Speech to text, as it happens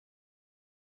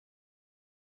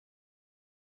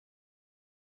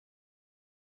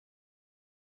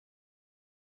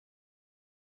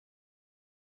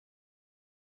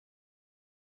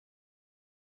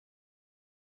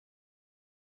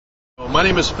My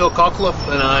name is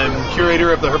ColClough, and I'm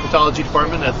curator of the herpetology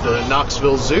department at the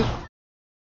Knoxville Zoo.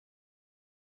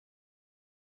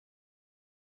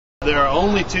 There are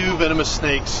only 2 venomous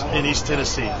snakes in East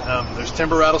Tennessee. There's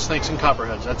timber rattlesnakes and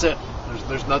copperheads. That's it.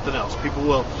 There's nothing else. People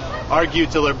will argue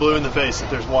till they're blue in the face that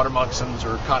there's water moccasins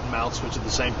or cottonmouths, which are the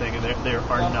same thing, and they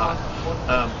are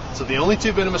not. So the only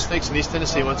 2 venomous snakes in East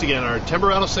Tennessee, once again, are timber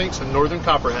rattlesnakes and northern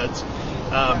copperheads.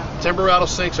 Timber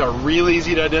rattlesnakes are really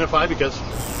easy to identify because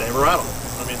they have a rattle.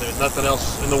 I mean, there's nothing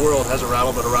else in the world has a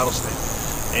rattle but a rattlesnake.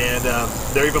 And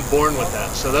they're even born with that.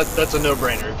 So that's a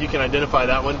no-brainer. If you can identify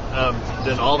that one,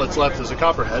 then all that's left is a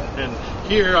copperhead. And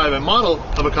here I have a model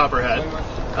of a copperhead.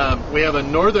 We have a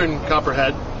northern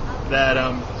copperhead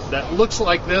that looks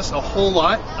like this a whole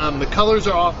lot. The colors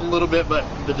are off a little bit, but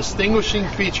the distinguishing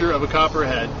feature of a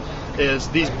copperhead is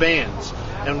these bands.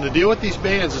 And the deal with these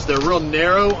bands is they're real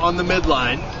narrow on the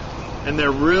midline, and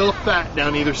they're real fat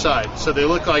down either side. So they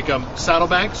look like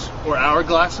saddlebags or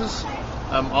hourglasses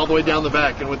all the way down the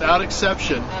back. And without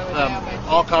exception,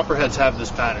 all copperheads have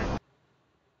this pattern.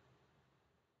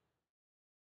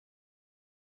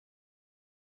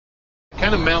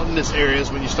 Kind of mountainous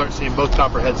areas when you start seeing both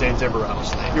copperheads and timber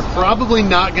rattlesnake. You're probably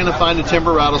not going to find a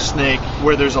timber rattlesnake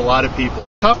where there's a lot of people.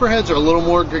 Copperheads are a little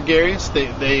more gregarious.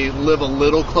 They live a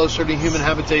little closer to human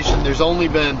habitation. There's only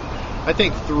been, I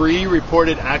think, 3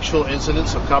 reported actual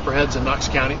incidents of copperheads in Knox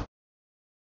County.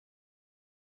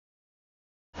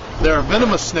 There are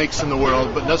venomous snakes in the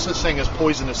world, but no such thing as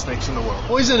poisonous snakes in the world.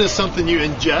 Poison is something you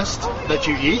ingest, that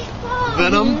you eat.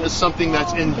 Venom is something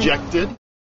that's injected.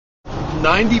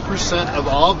 90% of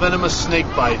all venomous snake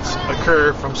bites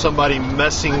occur from somebody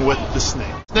messing with the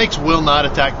snake. Snakes will not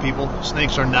attack people.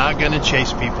 Snakes are not going to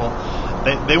chase people.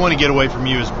 They want to get away from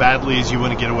you as badly as you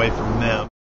want to get away from them.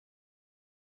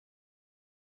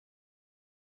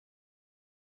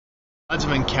 Odds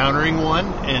of encountering one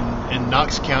in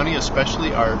Knox County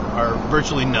especially are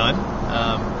virtually none.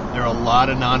 There are a lot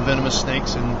of non-venomous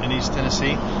snakes in East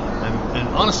Tennessee, and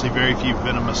honestly very few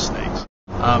venomous snakes.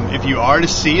 If you are to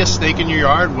see a snake in your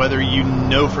yard, whether you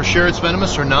know for sure it's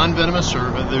venomous or non-venomous, or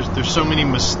there's so many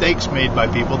mistakes made by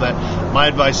people, that my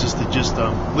advice is to just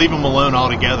leave them alone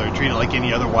altogether. Treat it like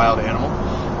any other wild animal,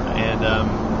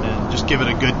 and just give it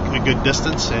a good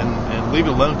distance and leave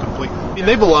it alone completely. I mean,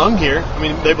 they belong here.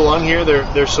 They belong here.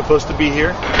 They're supposed to be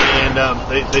here, and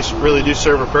they really do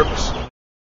serve a purpose.